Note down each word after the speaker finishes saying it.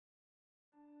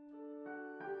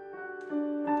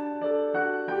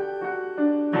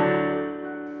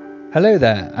Hello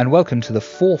there, and welcome to the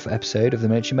fourth episode of the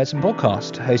Military Medicine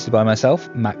Podcast, hosted by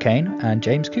myself, Matt Kain, and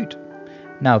James Kuht.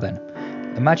 Now then,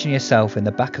 imagine yourself in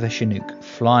the back of a Chinook,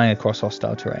 flying across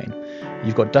hostile terrain.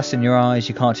 You've got dust in your eyes,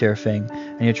 you can't hear a thing,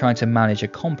 and you're trying to manage a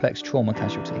complex trauma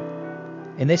casualty.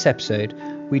 In this episode,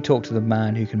 we talk to the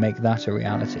man who can make that a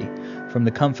reality, from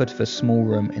the comfort of a small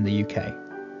room in the UK.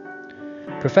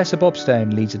 Professor Bob Stone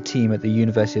leads a team at the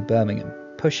University of Birmingham,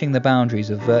 pushing the boundaries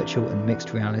of virtual and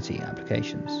mixed reality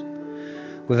applications.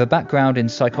 With a background in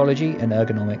psychology and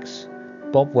ergonomics,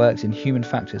 Bob worked in human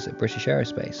factors at British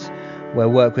Aerospace, where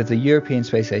work with the European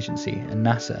Space Agency and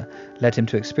NASA led him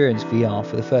to experience VR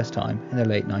for the first time in the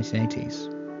late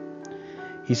 1980s.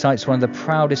 He cites one of the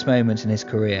proudest moments in his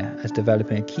career as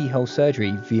developing a keyhole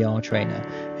surgery VR trainer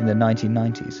in the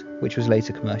 1990s, which was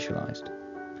later commercialised.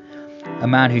 A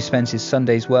man who spends his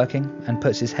Sundays working and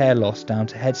puts his hair loss down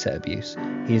to headset abuse,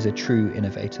 he is a true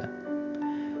innovator.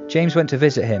 James went to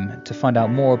visit him to find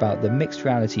out more about the mixed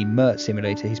reality MERT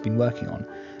simulator he's been working on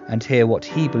and hear what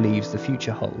he believes the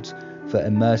future holds for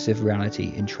immersive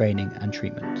reality in training and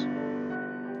treatment.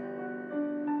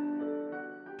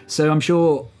 So I'm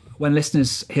sure when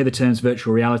listeners hear the terms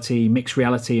virtual reality, mixed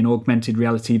reality and augmented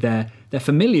reality, they're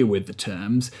familiar with the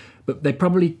terms, but they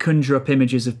probably conjure up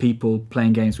images of people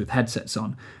playing games with headsets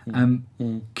on.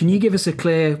 Can you give us a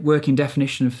clear working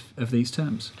definition of these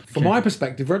terms? From my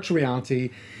perspective, virtual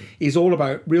reality is all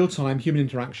about real-time human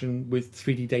interaction with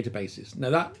 3D databases.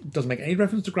 Now, that doesn't make any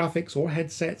reference to graphics or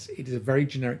headsets. It is a very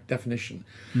generic definition.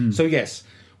 So yes,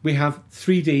 we have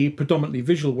 3D, predominantly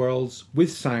visual worlds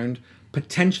with sound,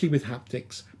 potentially with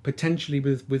haptics, potentially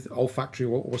with olfactory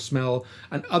or smell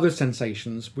and other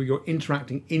sensations where you're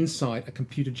interacting inside a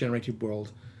computer-generated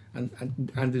world and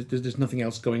there's nothing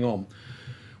else going on.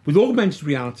 With augmented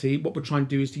reality, what we're trying to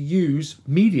do is to use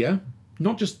media,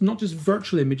 not just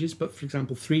virtual images, but for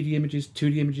example, 3D images,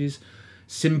 2D images,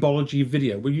 symbology,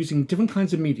 video. We're using different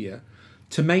kinds of media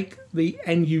to make the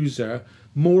end user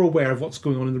more aware of what's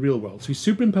going on in the real world. So we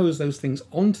superimpose those things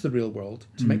onto the real world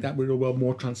to make that real world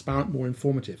more transparent, more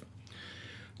informative.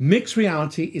 Mixed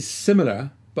reality is similar,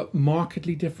 but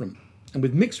markedly different. And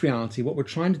with mixed reality, what we're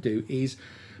trying to do is,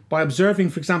 by observing,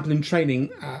 for example, in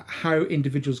training, how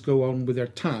individuals go on with their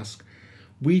task,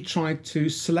 we try to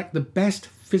select the best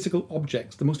physical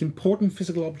objects, the most important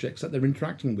physical objects that they're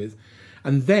interacting with,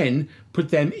 and then put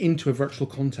them into a virtual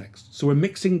context. So we're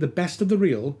mixing the best of the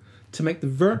real to make the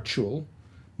virtual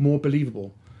more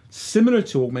believable. Similar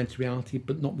to augmented reality,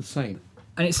 but not the same.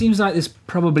 And it seems like there's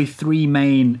probably three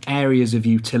main areas of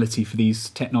utility for these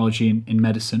technology in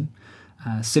medicine.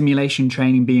 Simulation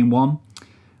training being one,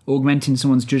 augmenting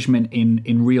someone's judgment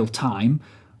in real time,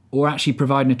 or actually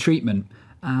providing a treatment.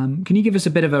 Can you give us a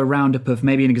bit of a roundup of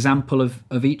maybe an example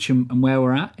of each and where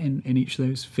we're at in each of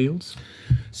those fields?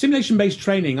 Simulation-based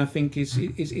training, I think,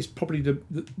 is probably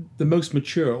the most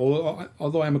mature.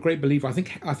 Although I'm a great believer, I think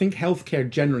healthcare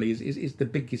generally is the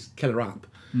biggest killer app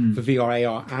for VR,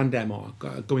 AR, and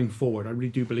MR going forward. I really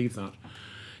do believe that.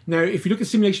 Now, if you look at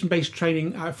simulation-based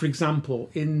training, for example,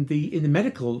 in the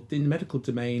medical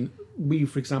domain, we,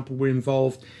 for example, were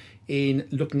involved in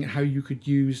looking at how you could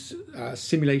use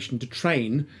simulation to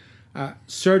train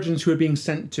surgeons who are being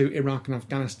sent to Iraq and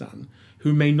Afghanistan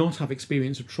who may not have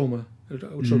experience of trauma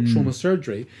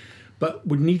surgery, but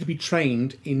would need to be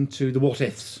trained into the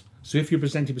what-ifs. So if you're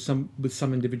presented with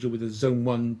some individual with a zone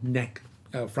 1 neck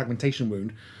fragmentation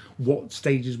wound, what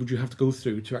stages would you have to go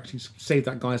through to actually save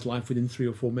that guy's life within 3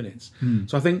 or 4 minutes?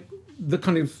 So I think the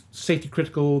kind of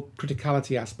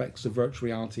criticality aspects of virtual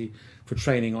reality for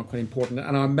training are quite important.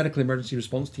 And our medical emergency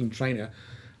response team trainer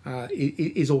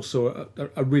is also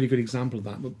a really good example of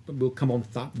that. We'll come on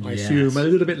to that, I assume, a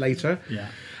little bit later.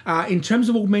 Yeah. In terms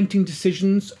of augmenting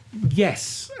decisions,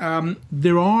 yes,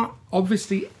 there are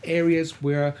obviously areas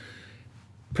where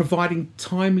providing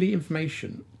timely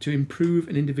information to improve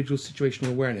an individual's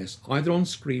situational awareness, either on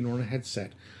screen or on a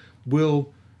headset,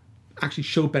 will actually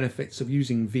show benefits of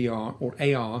using VR or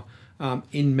AR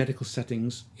in medical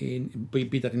settings,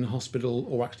 be that in a hospital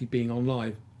or actually being on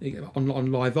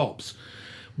live ops.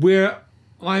 Where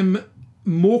I'm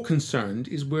more concerned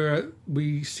is where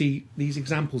we see these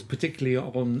examples, particularly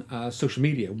on social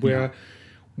media, where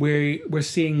we're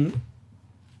seeing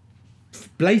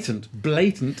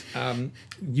blatant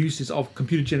uses of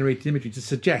computer-generated imagery to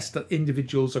suggest that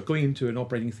individuals are going into an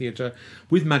operating theatre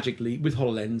with Magic Leap, with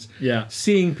HoloLens,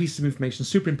 seeing pieces of information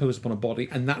superimposed upon a body,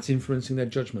 and that's influencing their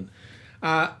judgment.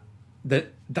 That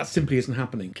simply isn't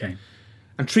happening. Okay.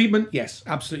 And treatment, yes,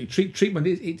 absolutely. Treatment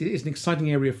is an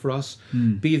exciting area for us.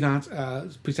 Be that,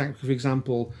 for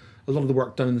example, a lot of the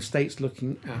work done in the States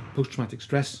looking at post-traumatic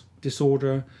stress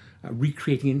disorder,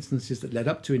 recreating instances that led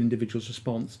up to an individual's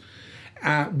response.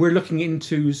 We're looking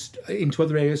into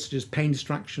other areas such as pain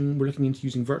distraction. We're looking into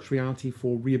using virtual reality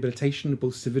for rehabilitation of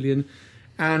both civilian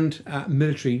and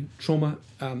military trauma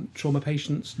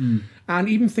patients, and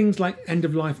even things like end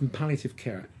of life and palliative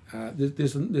care.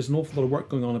 There's an awful lot of work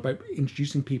going on about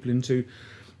introducing people into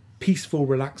peaceful,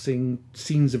 relaxing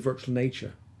scenes of virtual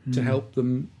nature to help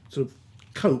them sort of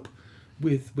cope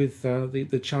with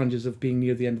the challenges of being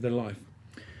near the end of their life.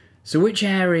 So which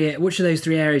of those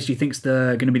three areas do you think is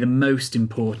going to be the most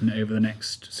important over the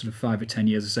next sort of 5 or 10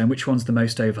 years or so, and which one's the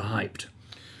most overhyped?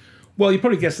 Well, you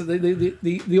probably guess that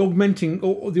the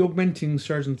augmenting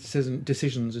surgeon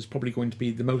decisions is probably going to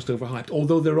be the most overhyped.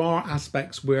 Although there are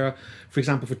aspects where, for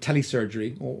example, for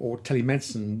telesurgery or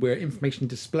telemedicine, where information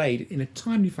displayed in a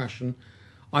timely fashion,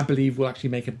 I believe will actually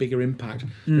make a bigger impact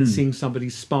than seeing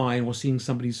somebody's spine or seeing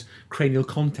somebody's cranial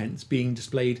contents being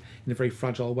displayed in a very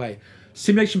fragile way.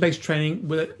 Simulation-based training,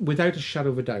 without a shadow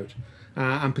of a doubt.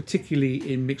 And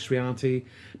particularly in mixed reality,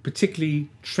 particularly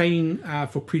training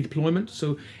for pre-deployment,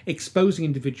 so exposing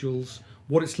individuals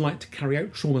what it's like to carry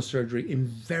out trauma surgery in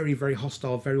very, very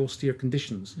hostile, very austere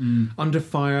conditions, under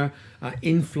fire,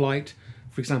 in flight,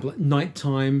 for example, at night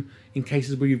time, in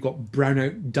cases where you've got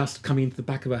brownout dust coming into the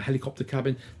back of a helicopter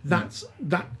cabin. That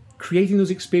creating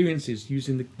those experiences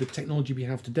using the technology we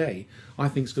have today, I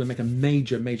think is going to make a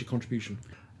major, major contribution.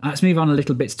 Let's move on a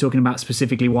little bit to talking about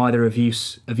specifically why they're of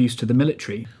use to the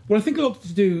military. Well, I think a lot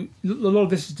of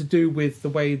this is to do with the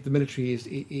way the military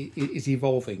is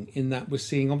evolving, in that we're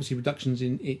seeing obviously reductions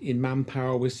in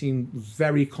manpower. We're seeing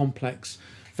very complex,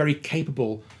 very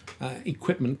capable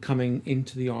equipment coming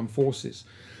into the armed forces.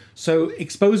 So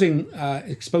exposing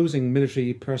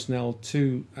military personnel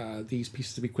to these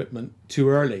pieces of equipment too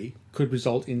early could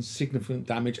result in significant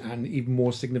damage and even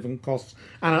more significant costs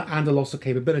and a loss of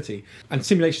capability. And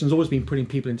simulation has always been putting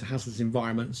people into hazardous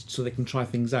environments so they can try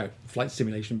things out, flight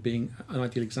simulation being an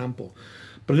ideal example.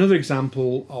 But another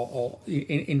example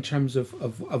in terms of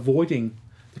avoiding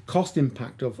the cost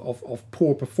impact of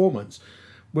poor performance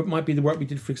might be the work we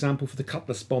did, for example, for the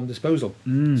Cutlass bomb disposal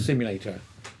simulator.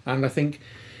 And I think,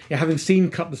 having seen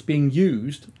Cutlass being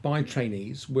used by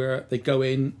trainees, where they go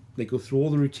in, they go through all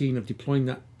the routine of deploying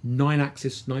that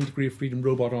 9-axis, 9-degree of freedom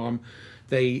robot arm,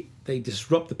 they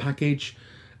disrupt the package,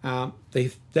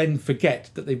 they then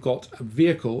forget that they've got a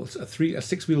vehicle, a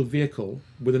 6-wheeled vehicle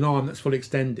with an arm that's fully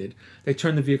extended. They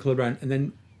turn the vehicle around and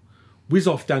then whiz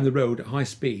off down the road at high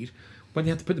speed. When they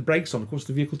have to put the brakes on, of course,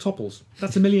 the vehicle topples.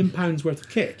 That's £1 million worth of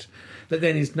kit that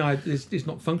then is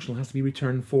not functional, has to be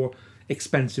returned for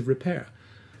expensive repair.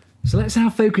 So let's now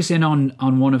focus in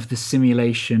on one of the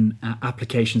simulation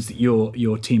applications that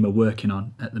your team are working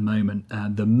on at the moment,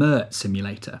 the MERT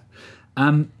simulator.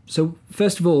 So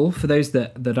first of all, for those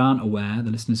that aren't aware,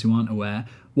 the listeners who aren't aware,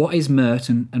 what is MERT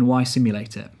and why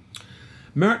simulate it?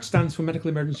 MERT stands for Medical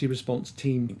Emergency Response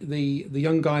Team. The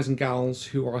young guys and gals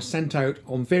who are sent out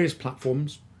on various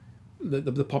platforms.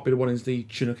 The popular one is the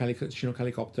Chinook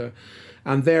helicopter,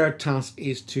 and their task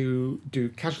is to do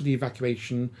casualty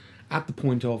evacuation at the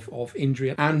point of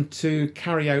injury and to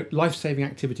carry out life-saving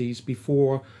activities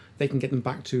before they can get them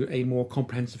back to a more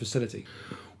comprehensive facility.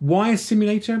 Why a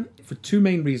simulator? For two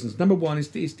main reasons. Number one is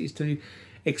to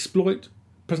exploit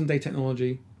present-day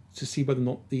technology to see whether or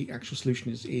not the actual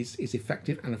solution is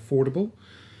effective and affordable.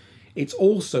 It's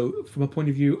also from a point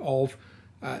of view of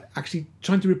actually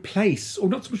trying to replace, or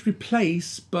not so much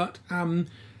replace, but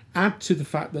add to the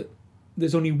fact that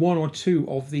there's only one or two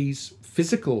of these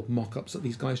physical mock-ups that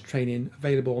these guys train in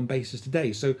available on bases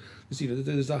today. So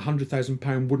there's a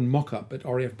 £100,000 wooden mock-up at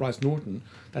RAF Bryce Norton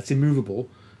that's immovable,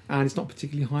 and it's not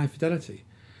particularly high fidelity.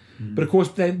 But of course,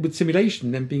 then with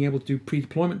simulation, then being able to do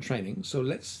pre-deployment training. So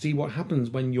let's see what happens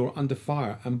when you're under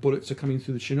fire and bullets are coming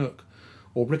through the Chinook,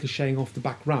 or ricocheting off the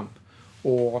back ramp,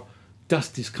 or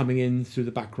dust is coming in through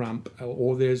the back ramp,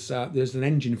 or there's an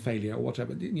engine failure or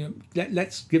whatever.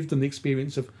 Let's give them the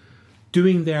experience of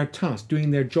doing their task, doing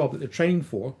their job that they're training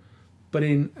for, but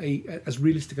in as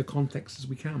realistic a context as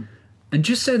we can. And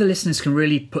just so the listeners can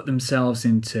really put themselves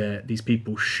into these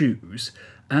people's shoes,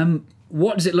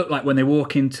 what does it look like when they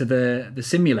walk into the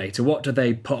simulator? What do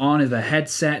they put on? Are there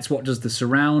headsets? What does the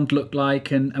surround look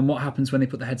like? And what happens when they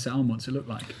put the headset on? What's it look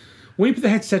like? When you put the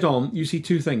headset on, you see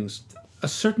two things. A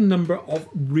certain number of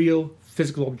real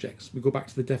physical objects. We go back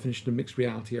to the definition of mixed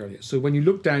reality earlier. So when you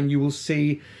look down, you will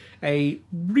see a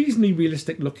reasonably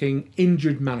realistic looking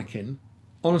injured mannequin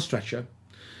on a stretcher.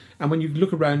 And when you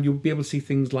look around, you'll be able to see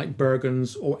things like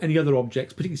Bergens or any other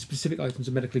objects, particularly specific items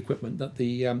of medical equipment that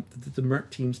the MERT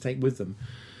teams take with them.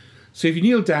 So if you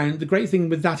kneel down, the great thing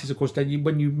with that is, of course, then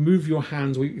when you move your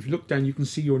hands, or if you look down, you can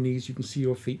see your knees, you can see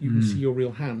your feet, you can see your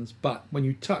real hands. But when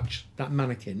you touch that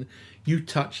mannequin, you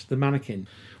touch the mannequin.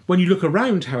 When you look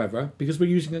around, however, because we're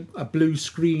using a blue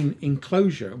screen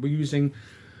enclosure, we're using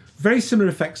very similar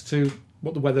effects to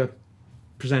what the weather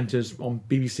presenters on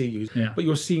BBC use. Yeah. But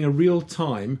you're seeing a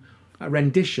real-time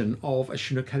rendition of a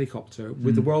Chinook helicopter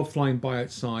with the world flying by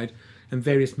outside and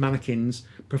various mannequins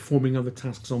performing other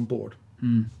tasks on board.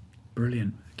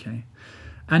 Brilliant. Okay.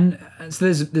 And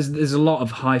so there's a lot of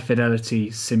high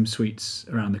fidelity sim suites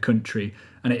around the country,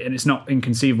 and it's not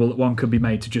inconceivable that one could be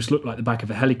made to just look like the back of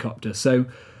a helicopter. So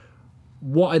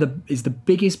what is the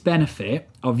biggest benefit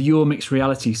of your mixed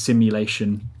reality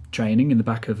simulation training in the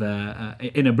back of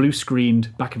in a blue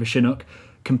screened back of a Chinook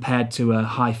compared to a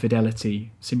high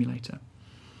fidelity simulator?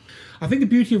 I think the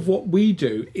beauty of what we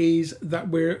do is that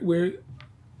we're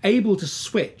able to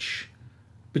switch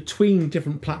between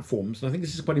different platforms, and I think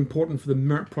this is quite important for the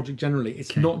MERT project generally.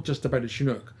 It's not just about a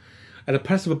Chinook. At a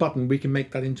press of a button, we can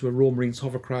make that into a Royal Marines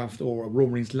hovercraft or a Royal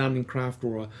Marines landing craft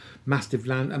or a massive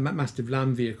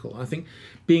land vehicle. I think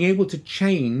being able to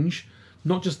change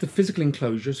not just the physical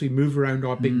enclosure, so we move around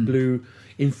our big blue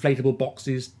inflatable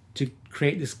boxes to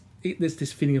create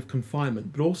this feeling of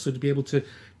confinement, but also to be able to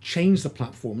change the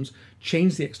platforms,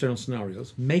 change the external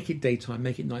scenarios, make it daytime,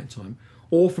 make it nighttime,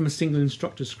 all from a single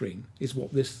instructor screen is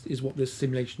what this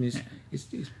simulation is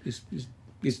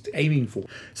aiming for.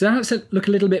 So now let's look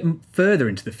a little bit further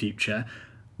into the future.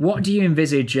 What do you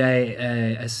envisage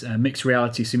a mixed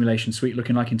reality simulation suite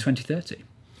looking like in 2030?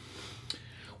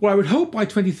 Well, I would hope by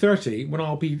 2030, when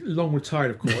I'll be long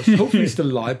retired, of course, hopefully still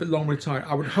alive, but long retired,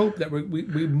 I would hope that we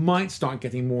might start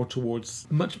getting more towards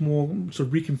much more sort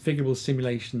of reconfigurable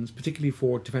simulations, particularly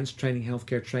for defence training,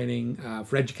 healthcare training,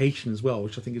 for education as well,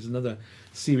 which I think is another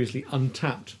seriously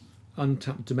untapped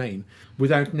domain,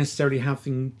 without necessarily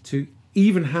having to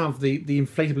even have the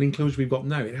inflatable enclosure we've got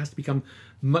now. It has to become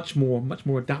much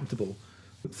more adaptable.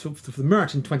 So for the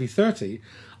MERT in 2030,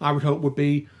 I would hope would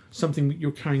be something that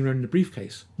you're carrying around in a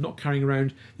briefcase, not carrying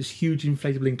around this huge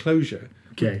inflatable enclosure,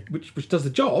 which does the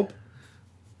job,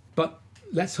 but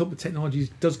let's hope the technology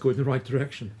does go in the right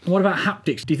direction. And what about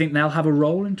haptics? Do you think they'll have a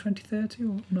role in 2030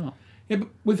 or not? Yeah, but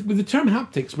with the term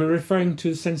haptics, we're referring to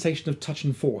the sensation of touch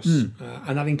and force,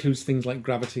 and that includes things like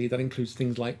gravity. That includes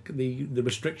things like the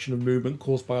restriction of movement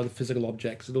caused by other physical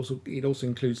objects. It also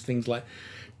includes things like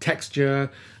texture.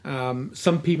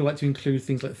 Some people like to include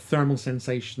things like thermal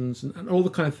sensations and all the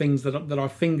kind of things that our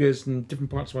fingers and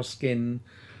different parts of our skin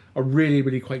are really,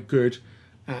 really quite good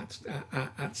at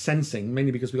sensing,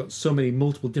 mainly because we've got so many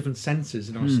multiple different sensors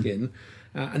in our skin,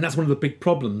 and that's one of the big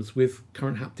problems with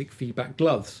current haptic feedback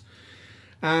gloves.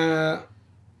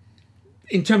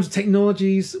 In terms of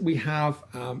technologies, we have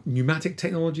pneumatic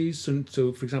technologies.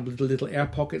 So, for example, little air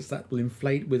pockets that will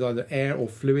inflate with either air or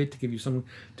fluid to give you some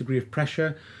degree of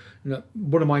pressure.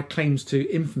 One of my claims to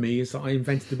infamy is that I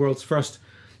invented the world's first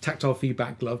tactile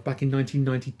feedback glove back in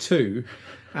 1992.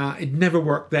 It never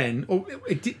worked then. Or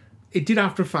it did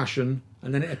after a fashion,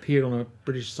 and then it appeared on a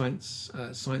British science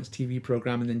TV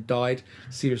program and then died.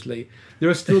 Seriously, there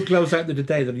are still gloves out there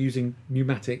today that are using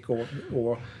pneumatic or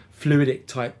fluidic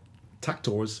type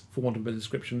tactors, for want of a better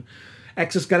description.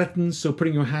 Exoskeletons, so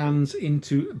putting your hands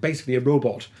into basically a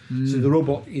robot. So the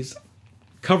robot is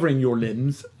covering your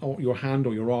limbs or your hand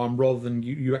or your arm rather than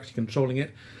you actually controlling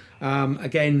it.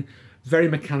 Again, very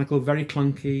mechanical, very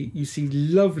clunky. You see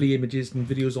lovely images and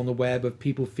videos on the web of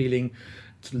people feeling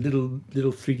little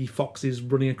 3D foxes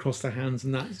running across their hands,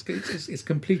 and that it's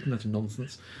complete and utter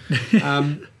nonsense.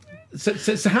 So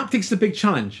haptics is a big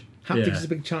challenge. Haptics is a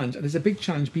big challenge, and it's a big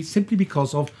challenge simply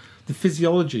because of the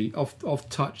physiology of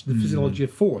touch, the physiology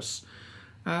of force,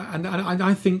 and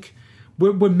I think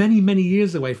we're many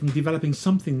years away from developing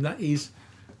something that is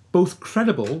both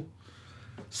credible,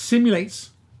 simulates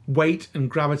weight and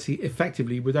gravity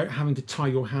effectively without having to tie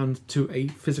your hand to a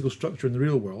physical structure in the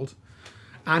real world,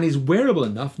 and is wearable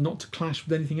enough not to clash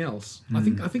with anything else. I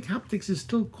think haptics is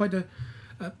still quite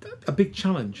a big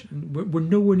challenge, and we're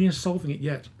nowhere near solving it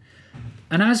yet.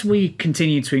 And as we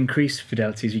continue to increase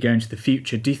fidelity as we go into the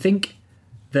future, do you think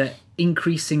that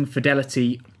increasing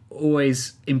fidelity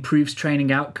always improves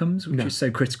training outcomes, which is so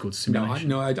critical to simulation?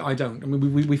 No, I don't. I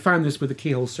mean, we found this with the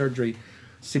keyhole surgery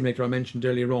simulator I mentioned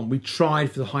earlier on. We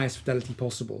tried for the highest fidelity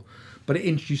possible, but it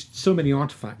introduced so many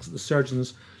artifacts that the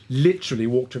surgeons literally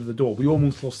walked over the door. We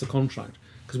almost lost the contract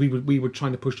because we were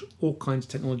trying to push all kinds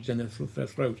of technology down their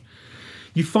throat.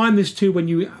 You find this too when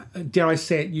you, dare I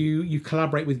say it, you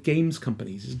collaborate with games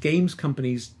companies. Games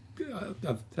companies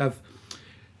have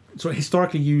sort of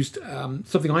historically used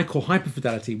something I call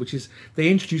hyperfidelity, which is they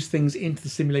introduce things into the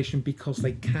simulation because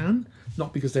they can,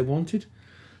 not because they wanted.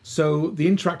 So the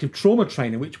interactive trauma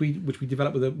trainer, which we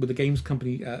developed with a games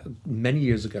company many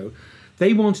years ago,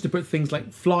 they wanted to put things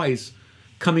like flies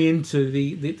coming into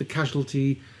the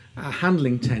casualty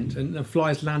handling tent and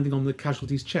flies landing on the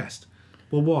casualty's chest.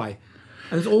 Well, why?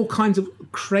 And there's all kinds of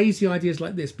crazy ideas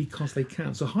like this because they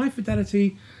can. So high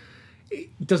fidelity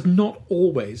does not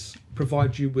always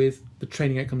provide you with the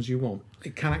training outcomes you want.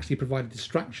 It can actually provide a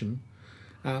distraction.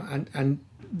 And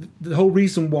the whole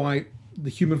reason why the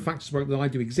human factors work that I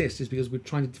do exists is because we're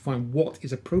trying to define what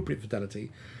is appropriate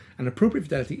fidelity. And appropriate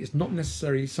fidelity is not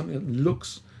necessarily something that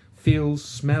looks, feels,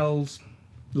 smells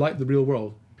like the real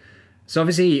world. So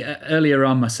obviously, earlier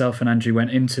on, myself and Andrew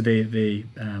went into the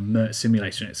MERT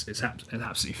simulation. It's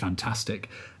absolutely fantastic.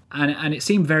 And it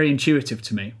seemed very intuitive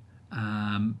to me.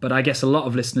 But I guess a lot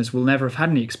of listeners will never have had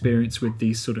any experience with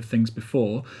these sort of things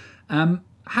before.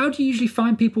 How do you usually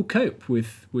find people cope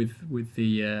with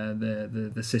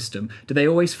the system? Do they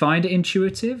always find it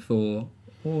intuitive or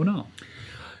not?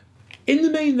 In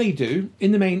the main, they do.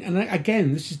 In the main, and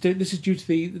again, this is due to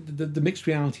the mixed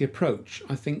reality approach.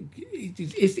 I think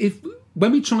if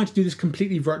when we try to do this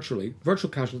completely virtually, virtual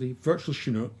casualty, virtual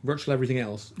Chinook, virtual everything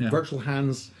else, virtual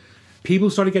hands, people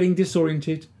started getting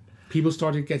disoriented. People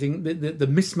started getting the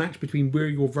mismatch between where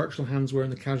your virtual hands were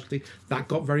and the casualty. That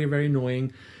got very, very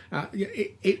annoying.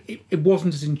 It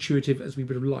wasn't as intuitive as we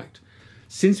would have liked.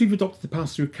 Since we've adopted the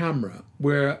pass-through camera,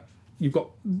 where you've got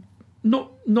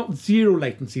not zero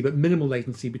latency, but minimal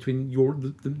latency between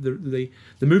the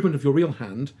movement of your real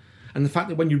hand and the fact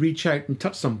that when you reach out and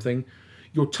touch something,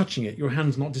 you're touching it. Your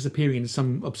hand's not disappearing into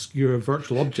some obscure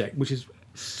virtual object, which is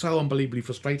so unbelievably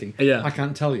frustrating. Yeah. I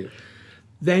can't tell you.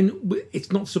 Then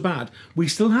it's not so bad. We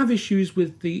still have issues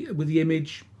with the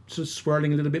image sort of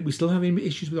swirling a little bit. We still have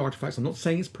issues with artifacts. I'm not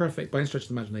saying it's perfect by any stretch of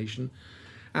the imagination.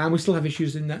 And we still have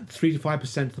issues in that 3 to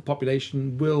 5% of the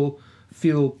population will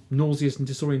feel nauseous and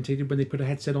disorientated when they put a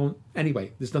headset on.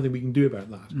 Anyway, there's nothing we can do about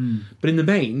that. But in the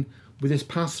main, with this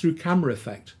pass-through camera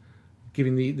effect,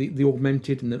 giving the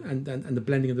augmented and the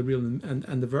blending of the real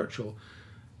and the virtual,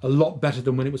 a lot better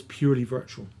than when it was purely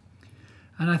virtual.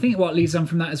 And I think what leads on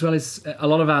from that as well is a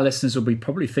lot of our listeners will be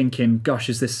probably thinking, gosh,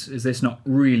 is this not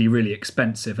really, really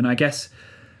expensive? And I guess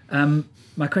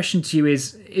my question to you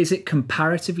is it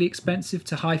comparatively expensive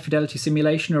to high fidelity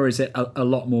simulation, or is it a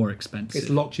lot more expensive?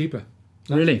 It's a lot cheaper.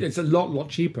 Really? It's a lot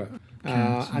cheaper.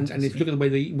 And if you look at the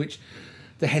way in which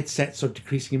the headsets are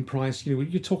decreasing in price,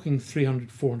 you're talking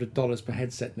 $300, $400 per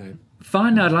headset now.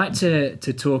 Finally, I'd like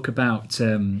to talk about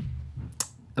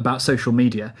social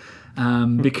media.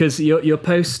 Because your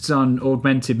posts on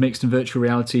augmented, mixed and virtual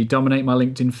reality dominate my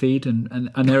LinkedIn feed, and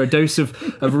they're a dose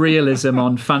of realism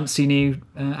on fancy new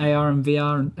AR and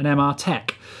VR and MR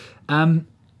tech.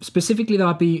 Specifically, though,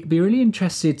 I'd be really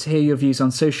interested to hear your views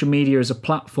on social media as a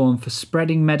platform for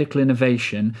spreading medical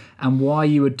innovation and why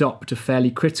you adopt a fairly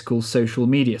critical social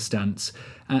media stance.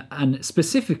 And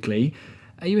specifically,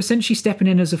 are you essentially stepping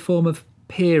in as a form of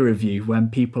peer review when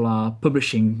people are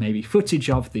publishing maybe footage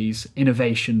of these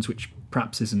innovations which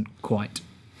perhaps isn't quite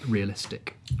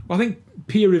realistic? I think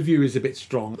peer review is a bit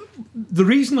strong. The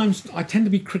reason I tend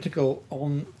to be critical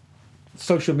on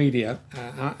social media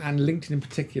and LinkedIn in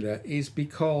particular is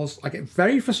because I get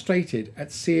very frustrated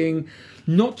at seeing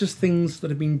not just things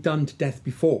that have been done to death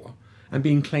before and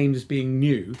being claimed as being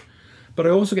new, but I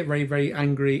also get very, very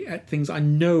angry at things I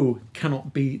know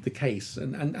cannot be the case.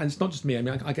 And it's not just me. I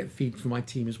mean, I get feed from my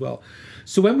team as well.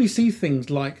 So when we see things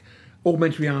like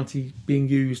augmented reality being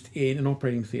used in an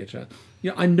operating theatre,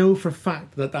 I know for a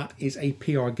fact that is a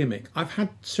PR gimmick. I've had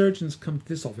surgeons come to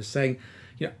this office saying,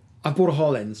 I've bought a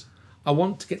HoloLens. I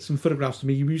want to get some photographs of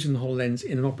me using the HoloLens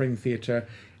in an operating theatre.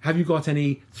 Have you got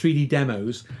any 3D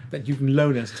demos that you can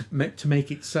loan us to make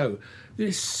it so?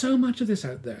 There's so much of this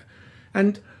out there.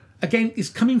 And again, it's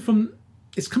coming from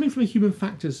a human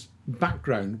factors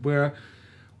background where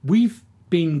I've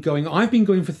been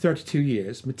going for 32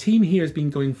 years. My team here has been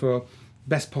going for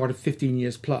best part of 15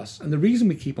 years plus. And the reason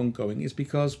we keep on going is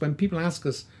because when people ask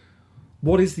us,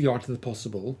 what is the art of the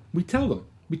possible? We tell them.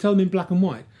 We tell them in black and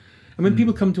white. And when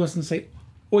people come to us and say,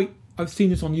 oi, I've seen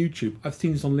this on YouTube, I've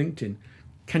seen this on LinkedIn,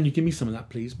 can you give me some of that,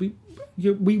 please? We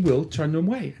will turn them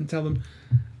away and tell them,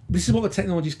 this is what the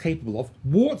technology is capable of,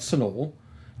 warts and all.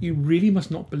 You really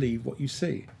must not believe what you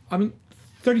see. I mean,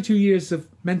 32 years of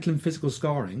mental and physical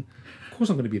scarring, of course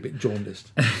I'm going to be a bit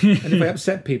jaundiced. And if I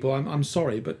upset people, I'm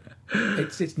sorry, but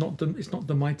it's not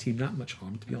done my team that much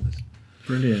harm, to be honest.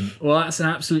 Brilliant. Well, that's an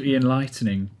absolutely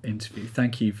enlightening interview.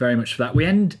 Thank you very much for that. We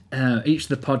end each of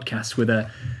the podcasts with a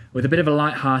bit of a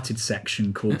light-hearted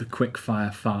section called the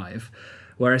Quickfire 5,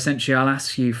 where essentially I'll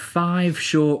ask you 5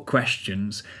 short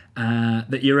questions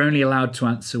that you're only allowed to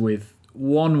answer with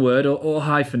one word or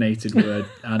hyphenated word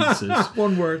answers.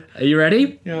 One word. Are you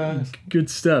ready? Yeah. Good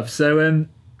stuff. So,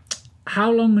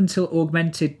 how long until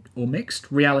augmented or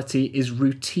mixed reality is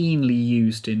routinely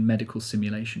used in medical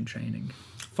simulation training?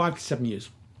 5 to 7 years.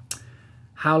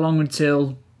 How long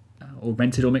until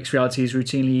augmented or mixed reality is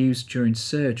routinely used during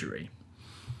surgery?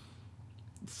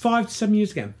 5 to 7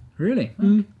 years again. Really?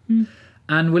 Mm-hmm.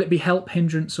 And will it be help,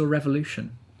 hindrance, or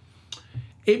revolution?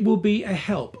 It will be a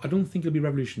help. I don't think it'll be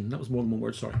revolution. That was more than one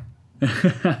word, sorry.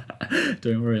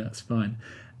 Don't worry, that's fine.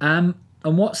 And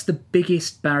what's the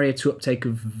biggest barrier to uptake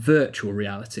of virtual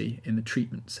reality in the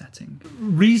treatment setting?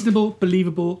 Reasonable,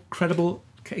 believable, credible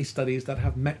case studies that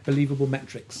have believable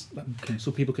metrics,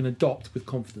 so people can adopt with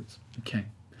confidence. Okay.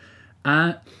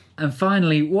 And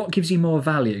finally, what gives you more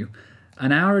value?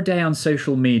 An hour a day on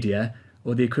social media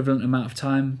or the equivalent amount of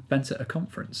time spent at a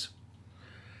conference?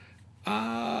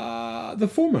 The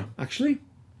former, actually.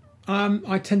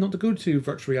 I tend not to go to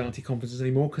virtual reality conferences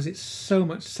anymore because it's so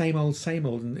much same old,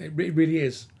 and it really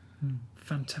is.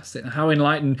 Fantastic. How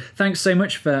enlightening. Thanks so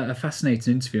much for a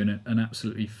fascinating interview and an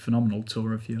absolutely phenomenal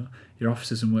tour of your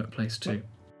offices and workplace too.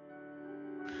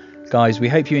 Guys, we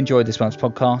hope you enjoyed this month's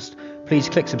podcast. Please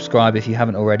click subscribe if you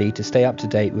haven't already to stay up to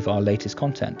date with our latest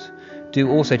content. Do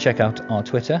also check out our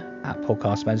Twitter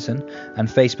 @Podcast Medicine and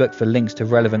Facebook for links to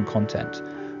relevant content.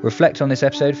 Reflect on this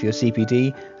episode for your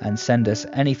CPD and send us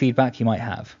any feedback you might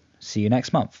have. See you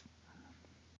next month.